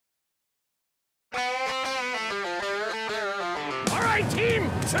My team,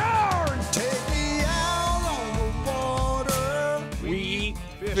 turn! Take me out on the water. We eat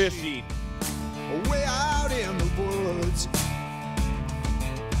fishy. Way out in the woods,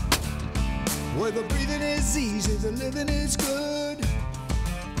 where the breathing is easy, the living is good.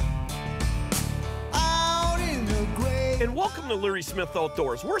 Out in the great. And welcome to Larry Smith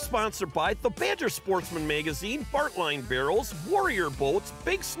Outdoors. We're sponsored by the Badger Sportsman Magazine, Bartline Barrels, Warrior Boats,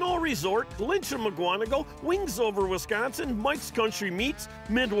 Big Snow Resort, Lynch and McGuanago, Wings Over Wisconsin, Mike's Country Meats,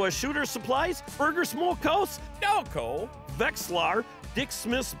 Midwest Shooter Supplies, Burger Smokehouse, Delco, Vexlar, Dick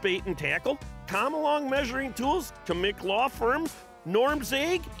Smith's Bait and Tackle, Come Along Measuring Tools, Kamick Law Firm, Norm's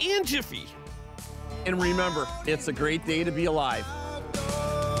Egg, and Jiffy. And remember, it's a great day to be alive.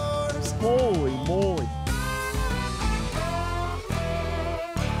 Holy moly.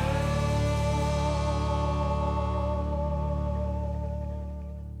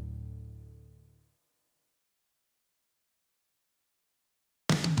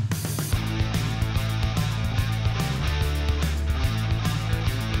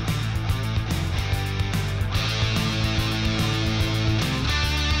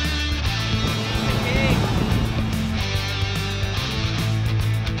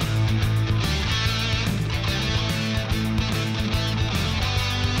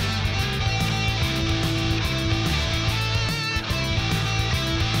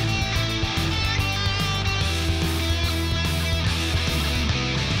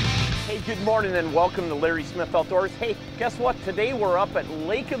 Good morning and welcome to Larry Smith Outdoors. Hey, guess what? Today we're up at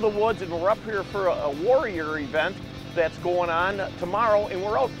Lake of the Woods and we're up here for a warrior event that's going on tomorrow, and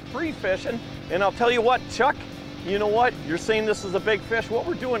we're out free fishing. And I'll tell you what, Chuck, you know what? You're saying this is a big fish. What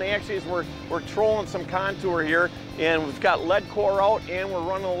we're doing actually is we're trolling some contour here, and we've got lead core out and we're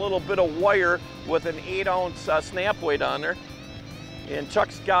running a little bit of wire with an 8-ounce snap weight on there. And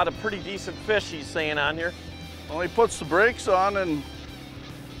Chuck's got a pretty decent fish, he's saying, on here. Well, he puts the brakes on and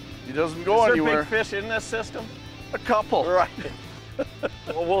he doesn't go anywhere. Is there big fish in this system? A couple. Right.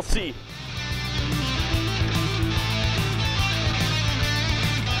 Well, we'll see.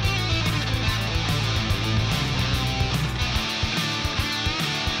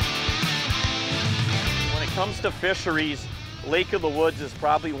 When it comes to fisheries, Lake of the Woods is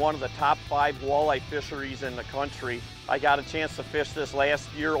probably one of the top 5 walleye fisheries in the country. I got a chance to fish this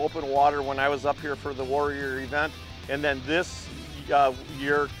last year, open water, when I was up here for the Warrior event, and then this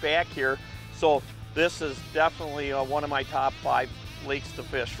year back here. So this is definitely one of my top 5 lakes to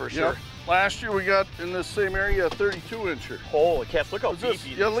fish for sure. Yep. Last year we got in this same area a 32-incher. Holy cats, look how deep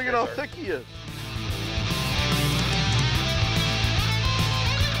he is. Yeah, look at how thick he is.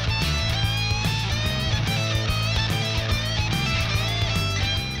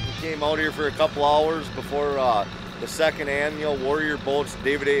 We came out here for a couple hours before the second annual Warrior Boats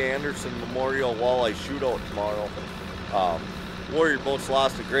David A. Andersen Memorial Walleye Shootout tomorrow. Warrior Boats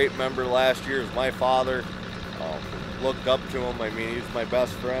lost a great member last year. It was my father. Looked up to him. I mean, he was my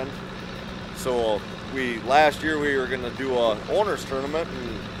best friend. So last year we were going to do a owners tournament,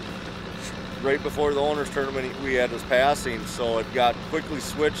 and right before the owners tournament we had his passing, so it got quickly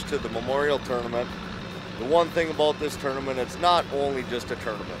switched to the memorial tournament. The one thing about this tournament, it's not only just a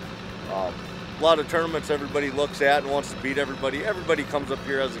tournament. A lot of tournaments everybody looks at and wants to beat everybody. Everybody comes up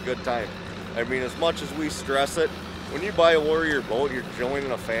here, has a good time. I mean, as much as we stress it, when you buy a Warrior boat, you're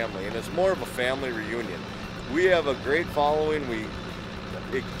joining a family, and it's more of a family reunion. We have a great following. We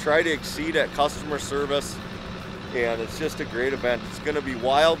try to exceed at customer service, and it's just a great event. It's going to be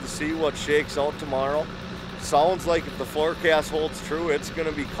wild to see what shakes out tomorrow. Sounds like if the forecast holds true, it's going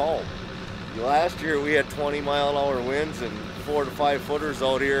to be calm. Last year we had 20-mile-an-hour winds and 4 to 5 footers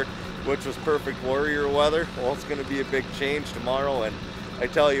out here, which was perfect Warrior weather. Well, it's going to be a big change tomorrow, and I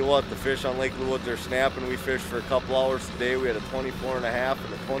tell you what, the fish on Lake of the Woods are snapping. We fished for a couple hours today. We had a 24 and a half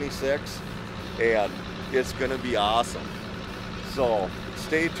and a 26, and it's going to be awesome. So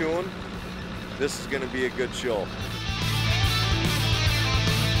stay tuned. This is going to be a good show.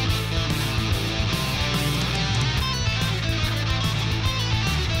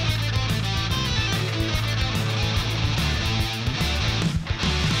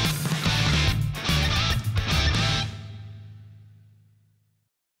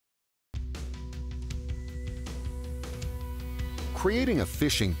 Creating a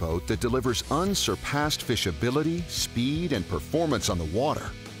fishing boat that delivers unsurpassed fishability, speed, and performance on the water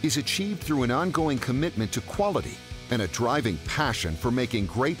is achieved through an ongoing commitment to quality and a driving passion for making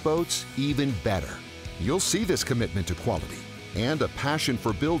great boats even better. You'll see this commitment to quality and a passion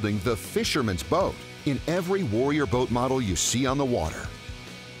for building the fisherman's boat in every Warrior boat model you see on the water.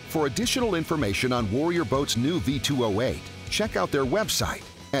 For additional information on Warrior Boats' new V208, check out their website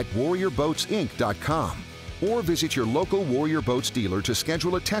at warriorboatsinc.com. or visit your local Warrior Boats dealer to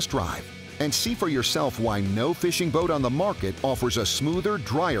schedule a test drive and see for yourself why no fishing boat on the market offers a smoother,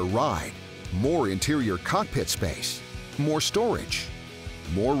 drier ride, more interior cockpit space, more storage,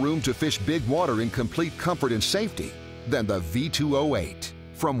 more room to fish big water in complete comfort and safety than the V208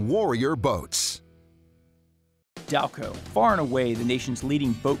 from Warrior Boats. Dalco, far and away the nation's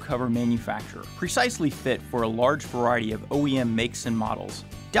leading boat cover manufacturer, precisely fit for a large variety of OEM makes and models.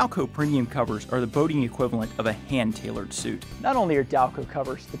 Dalco premium covers are the boating equivalent of a hand-tailored suit. Not only are Dalco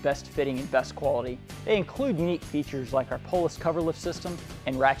covers the best fitting and best quality, they include unique features like our Polis cover lift system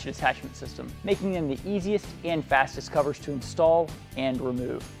and ratchet attachment system, making them the easiest and fastest covers to install and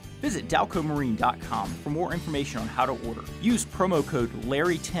remove. Visit DalcoMarine.com for more information on how to order. Use promo code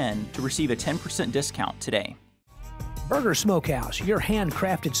LARRY10 to receive a 10% discount today. Burger Smokehouse, your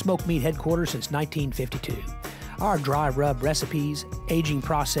handcrafted smoked meat headquarters since 1952. Our dry rub recipes, aging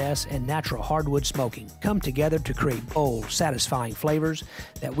process, and natural hardwood smoking come together to create bold, satisfying flavors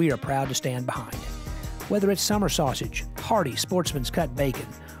that we are proud to stand behind. Whether it's summer sausage, hearty sportsman's cut bacon,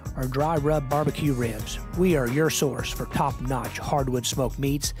 or dry rub barbecue ribs, we are your source for top-notch hardwood smoked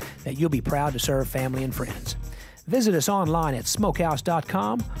meats that you'll be proud to serve family and friends. Visit us online at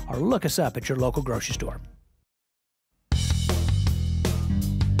smokehouse.com or look us up at your local grocery store.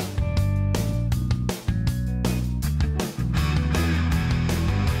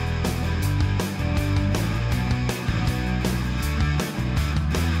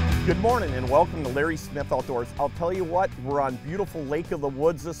 Good morning and welcome to Larry Smith Outdoors. I'll tell you what, we're on beautiful Lake of the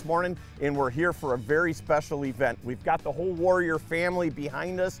Woods this morning and we're here for a very special event. We've got the whole Warrior family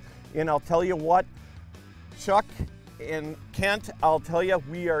behind us, and I'll tell you what, Chuck and Kent, I'll tell you,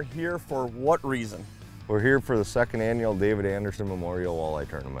 we are here for what reason? We're here for the second annual David Andersen Memorial Walleye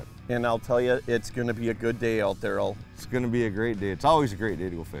Tournament. And I'll tell you, it's going to be a good day out there. It's going to be a great day. It's always a great day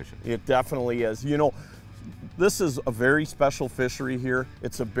to go fishing. It definitely is. You know, this is a very special fishery here.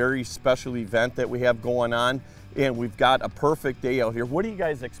 It's a very special event that we have going on, and we've got a perfect day out here. What are you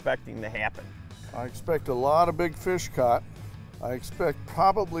guys expecting to happen? I expect a lot of big fish caught. I expect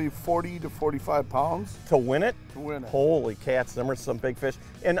probably 40 to 45 pounds. To win it? To win it. Holy cats, there are some big fish.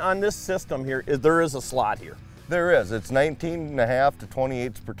 And on this system here, there is a slot here. There is. It's 19.5 to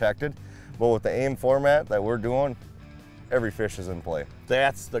 28 protected, but with the aim format that we're doing, every fish is in play.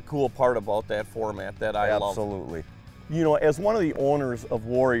 That's the cool part about that format that I love. Absolutely. You know, as one of the owners of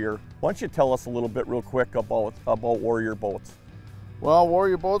Warrior, why don't you tell us a little bit real quick about Warrior Boats? Well,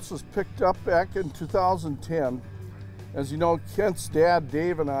 Warrior Boats was picked up back in 2010. As you know, Kent's dad,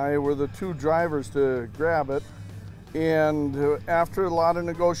 Dave, and I were the two drivers to grab it. And after a lot of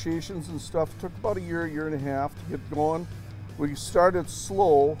negotiations and stuff, it took about a year and a half to get going. We started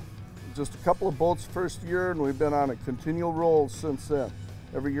slow, just a couple of boats first year, and we've been on a continual roll since then.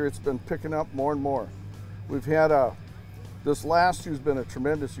 Every year it's been picking up more and more. We've had this last year's been a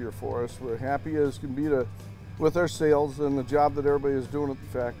tremendous year for us. We're happy as can be with our sales and the job that everybody is doing at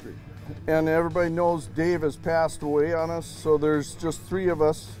the factory. And everybody knows Dave has passed away on us, so there's just three of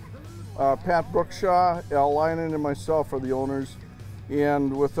us. Pat Brookshaw, Al Linen, and myself are the owners.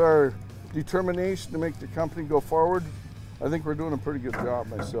 And with our determination to make the company go forward, I think we're doing a pretty good job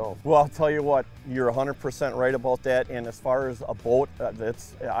myself. Well, I'll tell you what, you're 100% right about that. And as far as a boat,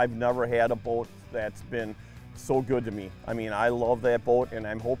 I've never had a boat that's been so good to me. I mean, I love that boat, and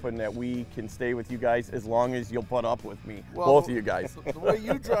I'm hoping that we can stay with you guys as long as you'll put up with me, well, both of you guys. The way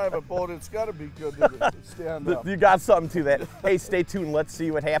you drive a boat, it's got to be good to stand up. You got something to that. Hey, stay tuned. Let's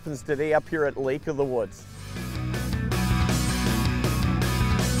see what happens today up here at Lake of the Woods.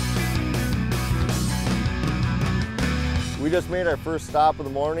 We just made our first stop of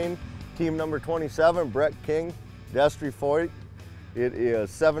the morning. Team number 27, Brett King, Destry Foyt. It is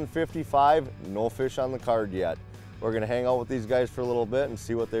 7:55, no fish on the card yet. We're gonna hang out with these guys for a little bit and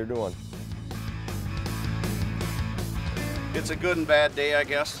see what they're doing. It's a good and bad day, I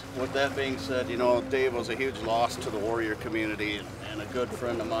guess. With that being said, you know, Dave was a huge loss to the Warrior community and a good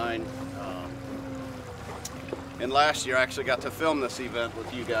friend of mine. And last year I actually got to film this event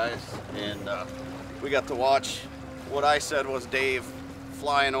with you guys, and we got to watch what I said was Dave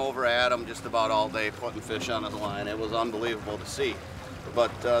flying over at him just about all day, putting fish on his line. It was unbelievable to see.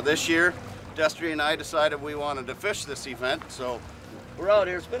 But this year, Destry and I decided we wanted to fish this event, so we're out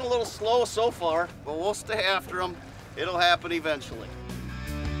here. It's been a little slow so far, but we'll stay after him. It'll happen eventually.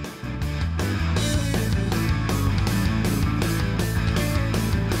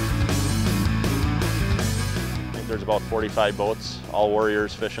 I think there's about 45 boats, all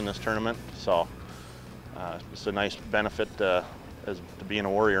Warriors fishing this tournament, so it's a nice benefit as to being a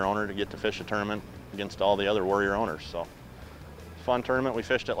Warrior owner to get to fish a tournament against all the other Warrior owners. So fun tournament. We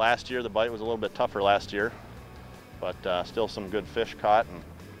fished it last year. The bite was a little bit tougher last year, but still some good fish caught, and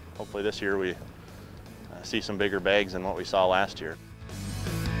hopefully this year we see some bigger bags than what we saw last year.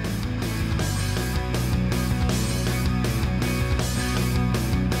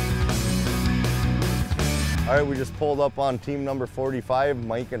 All right, we just pulled up on team number 45,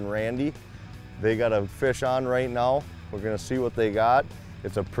 Mike and Randy. They got a fish on right now. We're gonna see what they got.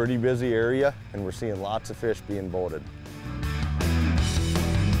 It's a pretty busy area, and we're seeing lots of fish being boated.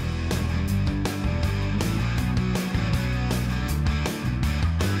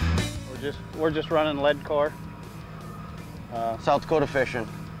 We're just running lead core. South Dakota fishing.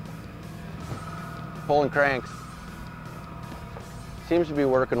 Pulling cranks. Seems to be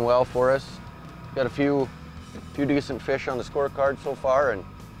working well for us. Got a few decent fish on the scorecard so far, and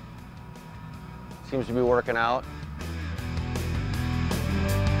seems to be working out.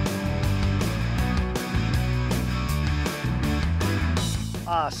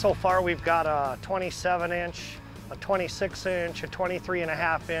 So far we've got a 27-inch, a 26-inch, a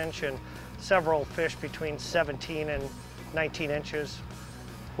 23.5-inch, and several fish between 17 and 19 inches.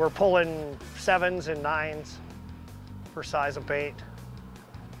 We're pulling 7s and 9s for size of bait.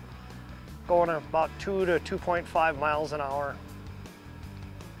 Going about 2 to 2.5 miles an hour.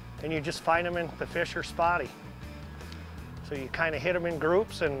 And you just find them, and the fish are spotty. So you kind of hit them in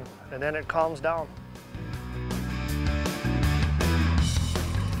groups, and then it calms down.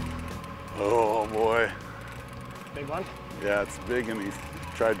 Oh boy. Big one? Yeah, it's big, and he's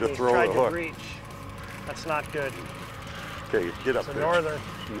tried to throw the hook. To reach. That's not good. Okay, get up there. It's a northern.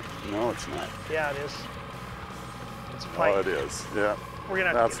 No, it's not. Yeah, it is. It's a pike. Oh, it is, yeah. We're gonna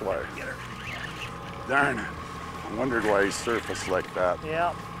have That's why. Get her. Darn it. I wondered why he surfaced like that.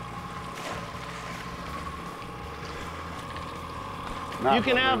 Yeah. Not you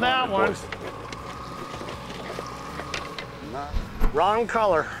can have that one. Wrong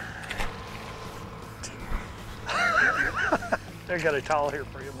color. I got a towel here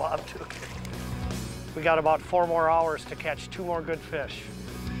for you, Bob, too. We got about 4 more hours to catch 2 more good fish.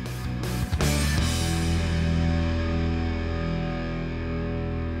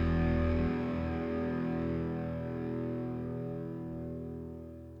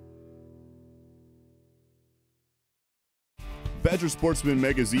 Badger Sportsman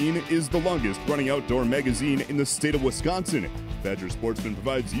magazine is the longest running outdoor magazine in the state of Wisconsin. Badger Sportsman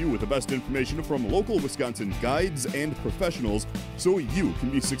provides you with the best information from local Wisconsin guides and professionals so you can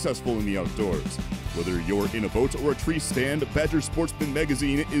be successful in the outdoors. Whether you're in a boat or a tree stand, Badger Sportsman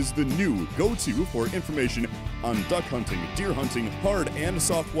magazine is the new go-to for information on duck hunting, deer hunting, hard and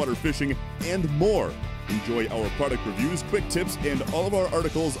soft water fishing, and more. Enjoy our product reviews, quick tips, and all of our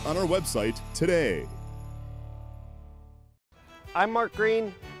articles on our website today. I'm Mark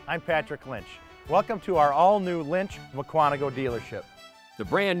Green. I'm Patrick Lynch. Welcome to our all-new Lynch Mukwonago dealership. The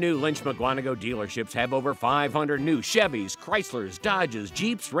brand new Lynch Mukwonago dealerships have over 500 new Chevys, Chryslers, Dodges,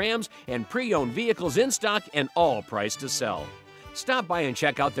 Jeeps, Rams, and pre-owned vehicles in stock and all priced to sell. Stop by and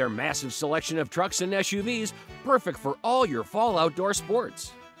check out their massive selection of trucks and SUVs, perfect for all your fall outdoor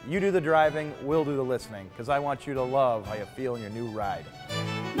sports. You do the driving, we'll do the listening, because I want you to love how you feel in your new ride.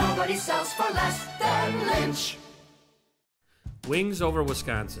 Nobody sells for less than Lynch. Wings Over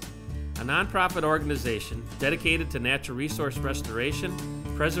Wisconsin, a nonprofit organization dedicated to natural resource restoration,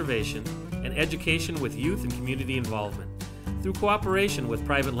 preservation, and education with youth and community involvement. Through cooperation with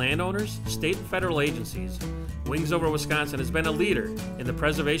private landowners, state and federal agencies, Wings Over Wisconsin has been a leader in the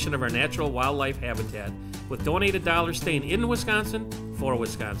preservation of our natural wildlife habitat, with donated dollars staying in Wisconsin for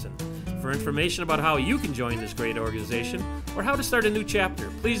Wisconsin. For information about how you can join this great organization or how to start a new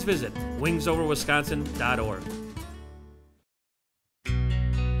chapter, please visit wingsoverwisconsin.org.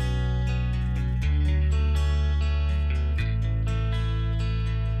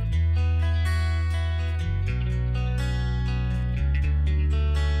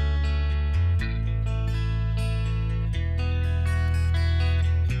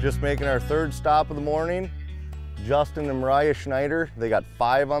 Just making our 3rd stop of the morning. Justin and Mariah Schneider, they got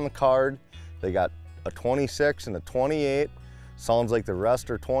 5 on the card. They got a 26 and a 28. Sounds like the rest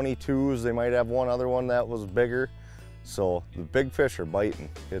are 22s. They might have one other one that was bigger. So the big fish are biting.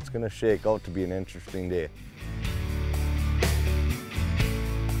 It's gonna shake out to be an interesting day.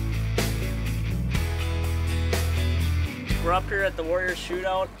 We're up here at the Warriors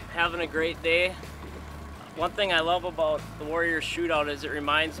Shootout, having a great day. One thing I love about the Warriors Shootout is it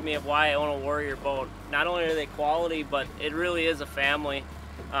reminds me of why I own a Warrior boat. Not only are they quality, but it really is a family.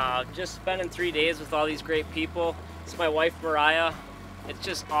 Just spending 3 days with all these great people. It's my wife, Mariah. It's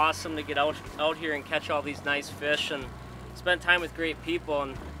just awesome to get out here and catch all these nice fish and spend time with great people.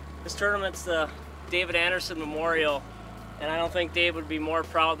 And this tournament's the David Andersen Memorial And I don't think Dave would be more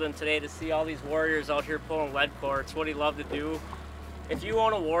proud than today to see all these warriors out here pulling lead core. It's what he loved to do. If you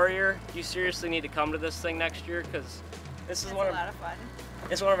own a warrior, you seriously need to come to this thing next year, because this is a lot of fun.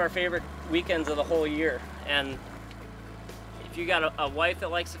 It's one of our favorite weekends of the whole year. And if you got a wife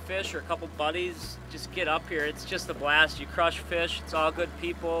that likes to fish or a couple buddies, just get up here. It's just a blast. You crush fish. It's all good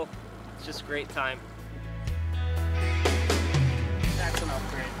people. It's just a great time. That's an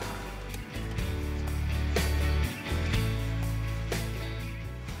upgrade.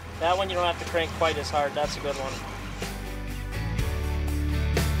 That one you don't have to crank quite as hard. That's a good one.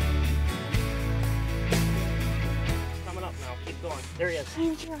 Coming up now. Keep going. There he is.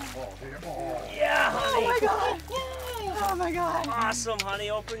 Oh, yeah, honey. Oh my god. Yay. Oh my god. Awesome, honey.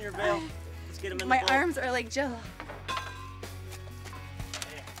 Open your bill. Let's get him in the My boat. arms are like jello.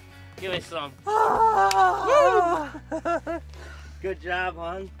 Give me some. Oh. Good job,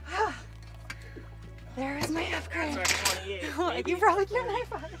 hon. There is my upgrade. That's our 28. You probably can't high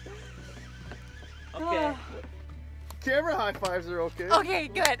five. Okay. Camera high fives are okay. Okay,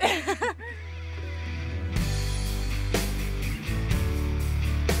 good.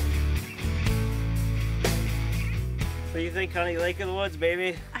 What do you think, honey? Lake of the Woods,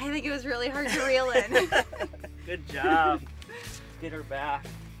 baby. I think it was really hard to reel in. Good job. Get her back.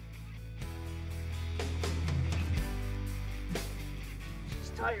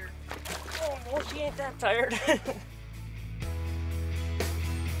 She's tired. Oh no, she ain't that tired.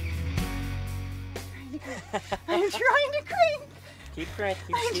 I'm trying to crank. Keep crank.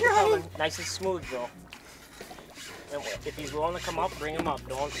 Keep I'm it trying. coming. Nice and smooth, though. And if he's willing to come up, bring him up.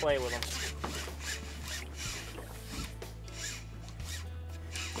 Don't play with him.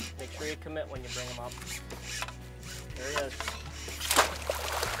 Make sure you commit when you bring him up. There he is.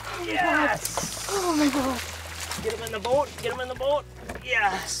 Oh Yes! Oh my god. Get him in the boat. Get him in the boat.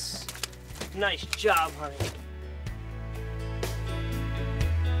 Yes! Nice job, honey.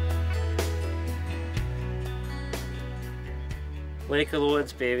 Lake of the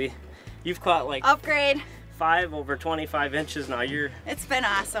Woods, baby. You've caught like Upgrade. 5 over 25 inches now. It's been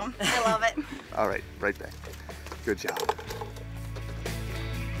awesome. I love it. All right, right back. Good job.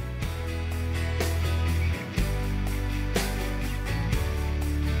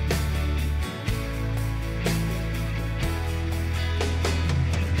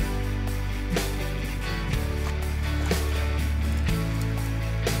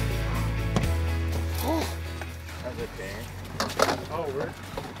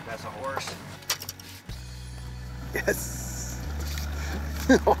 That's a horse. Yes.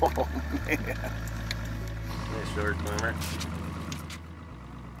 Oh man. Nice short boomer.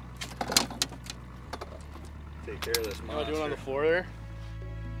 Take care of this You monster. want to do it on the floor there?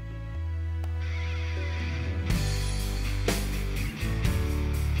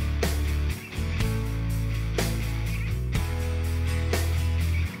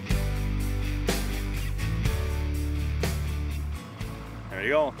 There you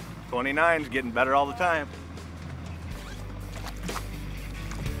go. 29's getting better all the time.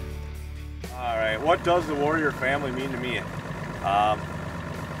 All right, what does the Warrior family mean to me?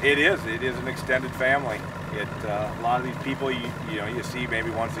 It is an extended family. A lot of these people you see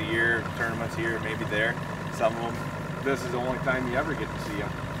maybe once a year, tournaments here, maybe there. Some of them, this is the only time you ever get to see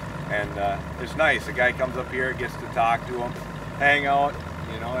them. And it's nice. A guy comes up here, gets to talk to them, hang out.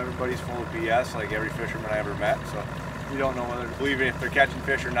 Everybody's full of BS, like every fisherman I ever met. So you don't know whether to believe if they're catching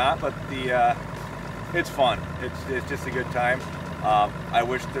fish or not, but it's fun. It's just a good time. I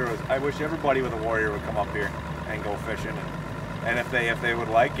wish everybody with a Warrior would come up here and go fishing, and if they would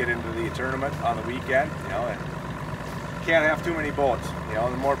like, get into the tournament on the weekend. And can't have too many boats.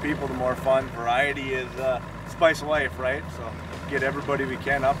 The more people, the more fun. Variety is spice of life, right? So get everybody we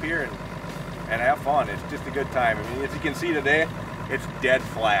can up here and have fun. It's just a good time. I mean, as you can see today, it's dead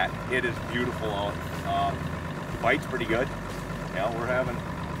flat. It is beautiful out. The bite's pretty good. We're having,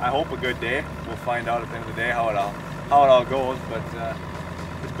 I hope, a good day. We'll find out at the end of the day how it all goes, but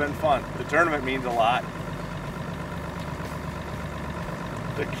it's been fun. The tournament means a lot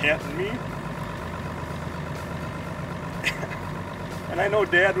to Kent and me. And I know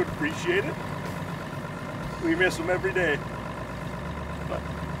Dad would appreciate it. We miss him every day. But,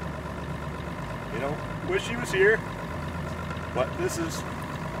 wish he was here. But this is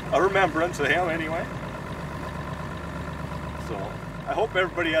a remembrance of him anyway. So I hope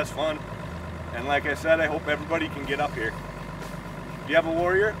everybody has fun. And like I said, I hope everybody can get up here. If you have a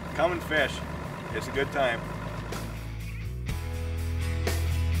Warrior, come and fish. It's a good time.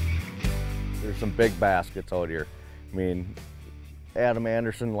 There's some big baskets out here. I mean, Adam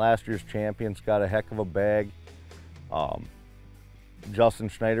Andersen, last year's champion's got a heck of a bag. Justin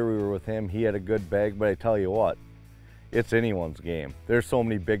Schneider, we were with him, he had a good bag, but I tell you what, it's anyone's game. There's so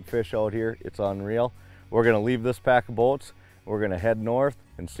many big fish out here, it's unreal. We're gonna leave this pack of boats, we're gonna head north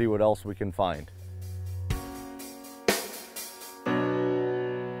and see what else we can find.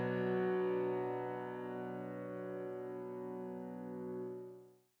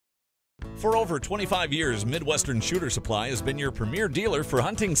 For over 25 years, Midwestern Shooter Supply has been your premier dealer for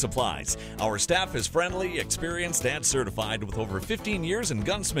hunting supplies. Our staff is friendly, experienced, and certified with over 15 years in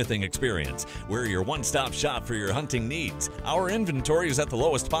gunsmithing experience. We're your one-stop shop for your hunting needs. Our inventory is at the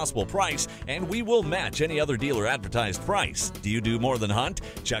lowest possible price, and we will match any other dealer advertised price. Do you do more than hunt?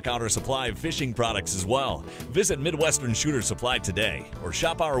 Check out our supply of fishing products as well. Visit Midwestern Shooter Supply today, or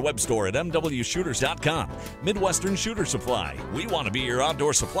shop our web store at mwshooters.com. Midwestern Shooter Supply. We want to be your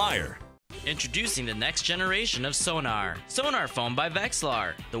outdoor supplier. Introducing the next generation of sonar. Sonar Phone by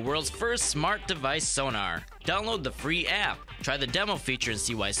Vexilar, the world's first smart device sonar. Download the free app. Try the demo feature and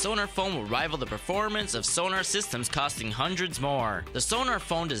see why Sonar Phone will rival the performance of sonar systems costing hundreds more. The Sonar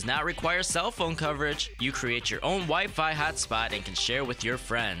Phone does not require cell phone coverage. You create your own Wi-Fi hotspot and can share with your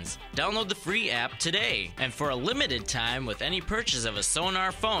friends. Download the free app today. And for a limited time, with any purchase of a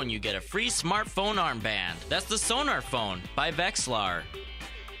Sonar Phone, you get a free smartphone armband. That's the Sonar Phone by Vexilar.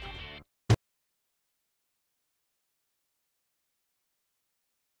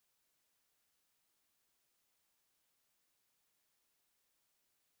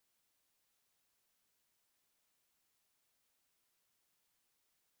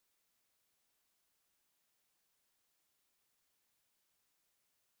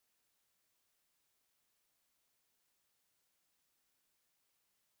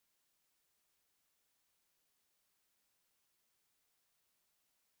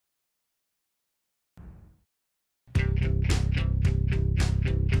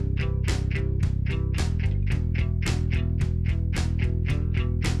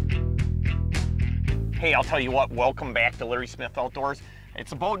 Hey, I'll tell you what, welcome back to Larry Smith Outdoors.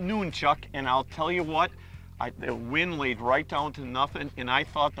 It's about noon, Chuck, and I'll tell you what, the wind laid right down to nothing, and I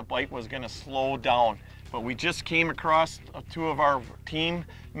thought the bite was gonna slow down. But we just came across two of our team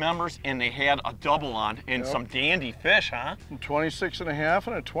members, and they had a double on, and some dandy fish, huh? 26.5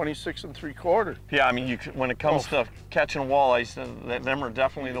 and a 26.75. Yeah, I mean, when it comes to catching walleyes, them are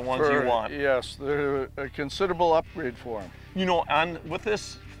definitely the ones you want. Yes, they're a considerable upgrade for them. You know, with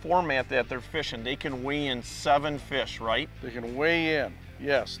this format that they're fishing, they can weigh in 7 fish, right? They can weigh in,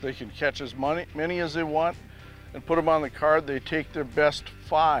 yes. They can catch as many as they want and put them on the card. They take their best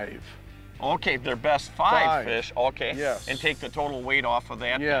 5. Okay, their best 5 fish, okay. Yes. And take the total weight off of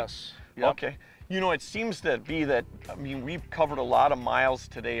that? Yes. Yep. Okay. You know, it seems to be that, I mean, we've covered a lot of miles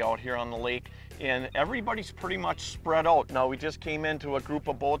today out here on the lake, and everybody's pretty much spread out. Now, we just came into a group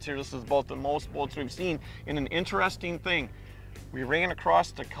of boats here. This is about the most boats we've seen. And an interesting thing, we ran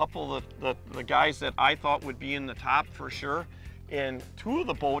across a couple of the guys that I thought would be in the top for sure, and 2 of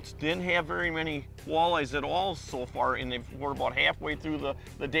the boats didn't have very many walleyes at all so far, and we're about halfway through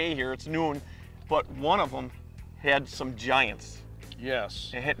the day here. It's noon, but one of them had some giants.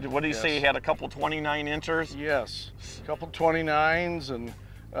 Yes. What did he say? He had a couple 29 inchers? Yes, a couple 29s and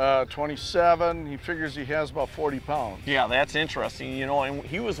 27. He figures he has about 40 pounds. Yeah, that's interesting, you know, and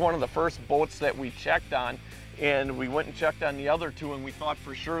he was one of the first boats that we checked on, and we went and checked on the other 2, and we thought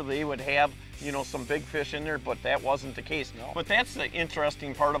for sure they would have, you know, some big fish in there, but that wasn't the case. No. But that's the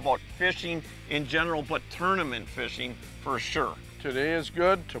interesting part about fishing in general, but tournament fishing for sure. Today is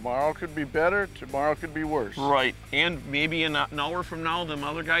good, tomorrow could be better, tomorrow could be worse. Right, and maybe in an hour from now, them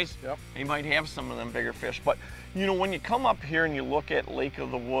other guys, they might have some of them bigger fish. But, you know, when you come up here and you look at Lake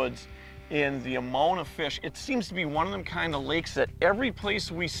of the Woods and the amount of fish, it seems to be one of them kind of lakes that every place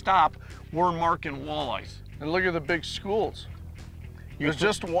we stop, we're marking walleyes. And look at the big schools. There's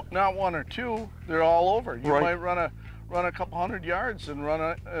just not 1 or 2, they're all over. You might run a couple 100 yards and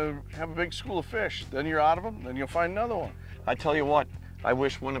have a big school of fish. Then you're out of them, then you'll find another one. I tell you what, I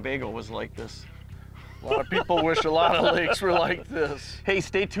wish Winnebago was like this. A lot of people wish a lot of lakes were like this. Hey,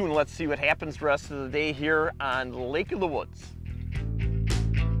 stay tuned. Let's see what happens the rest of the day here on Lake of the Woods.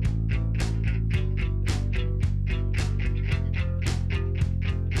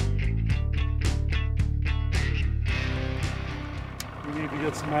 We need to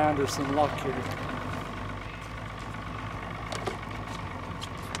get some Andersen luck here.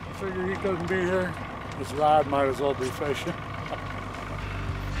 I figure he couldn't be here. His rod might as well be fishing.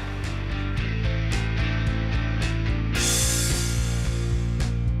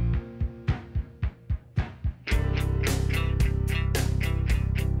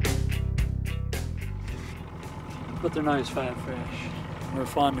 But they're nice fat fish. They're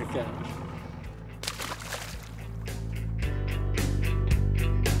fun to catch.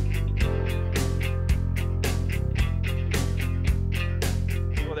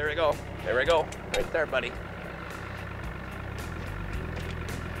 we go. There we go. Right there, buddy.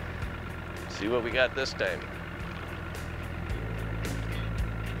 See what we got this time.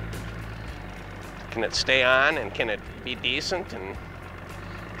 Can it stay on and can it be decent, and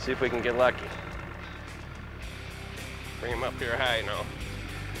see if we can get lucky. Bring him up here high now.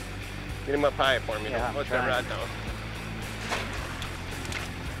 Get him up high for me. Yeah, Don't put that rod down.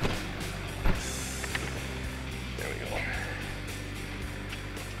 There we go.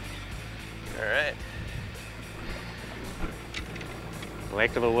 All right.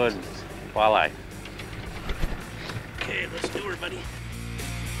 Lake of the Woods walleye. Okay, let's do her, buddy.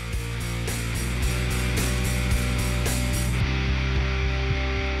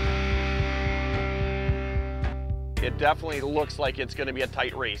 It definitely looks like it's going to be a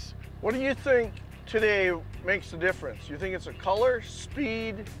tight race. What do you think today makes the difference? You think it's a color,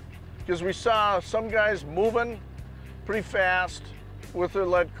 speed? Because we saw some guys moving pretty fast with their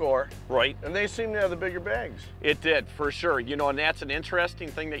lead core. Right. And they seem to have the bigger bags. It did, for sure. You know, and that's an interesting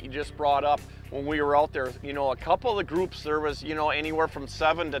thing that you just brought up when we were out there. You know, a couple of the groups, there was, you know, anywhere from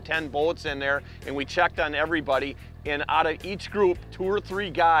 7 to 10 boats in there, and we checked on everybody. And out of each group, 2 or 3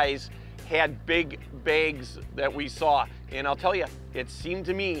 guys had big bags that we saw. And I'll tell you, it seemed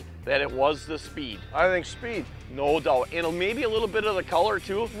to me that it was the speed. I think speed. No doubt. And maybe a little bit of the color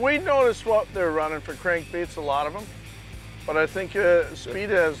too. We noticed what they're running for crankbaits, a lot of them. But I think speed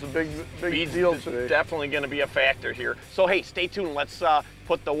has a big deal today. Definitely going to be a factor here. So hey, stay tuned. Let's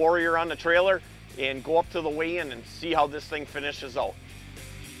put the Warrior on the trailer and go up to the weigh-in and see how this thing finishes out.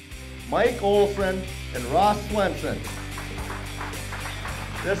 Mike Olson and Ross Swenson.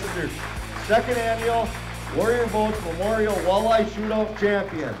 This is your second annual Warrior Boats Memorial Walleye Shootout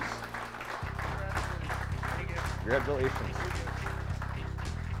Champions. Congratulations.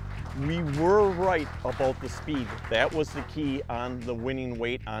 We were right about the speed. That was the key on the winning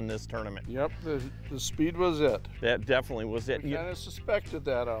weight on this tournament. Yep, the speed was it. That definitely was it. We kind of suspected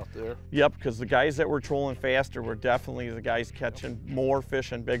that out there. Yep, because the guys that were trolling faster were definitely the guys catching more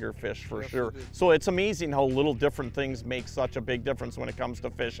fish and bigger fish for sure. So it's amazing how little different things make such a big difference when it comes to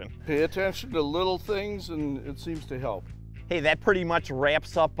fishing. Pay attention to little things and it seems to help. Hey, that pretty much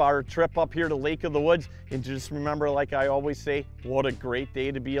wraps up our trip up here to Lake of the Woods. And just remember, like I always say, what a great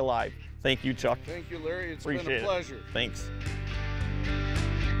day to be alive. Thank you, Chuck. Thank you, Larry. It's Appreciate been a pleasure. Thanks.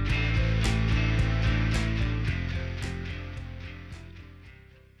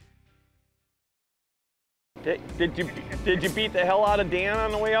 Did you beat the hell out of Dan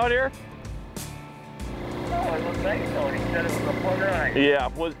on the way out here? No, it looks like so. He said it was a fun ride. Yeah.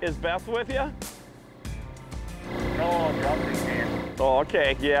 Is Beth with you? No, dropping Dan. Oh,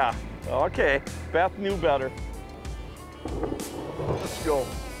 okay. Yeah. Okay. Beth knew better. Let's go.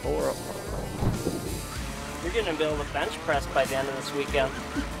 You're going to be able to bench press by the end of this weekend.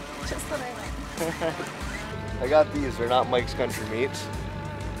 Just what I like. I got these. They're not Mike's Country Meats.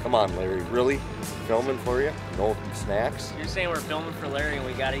 Come on, Larry. Really? Filming for you? No snacks? You're saying we're filming for Larry and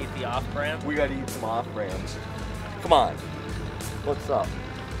we got to eat the off-brand? We got to eat some off-brands. Come on. What's up?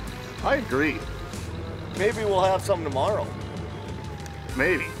 I agree. Maybe we'll have some tomorrow.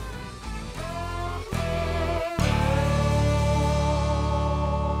 Maybe.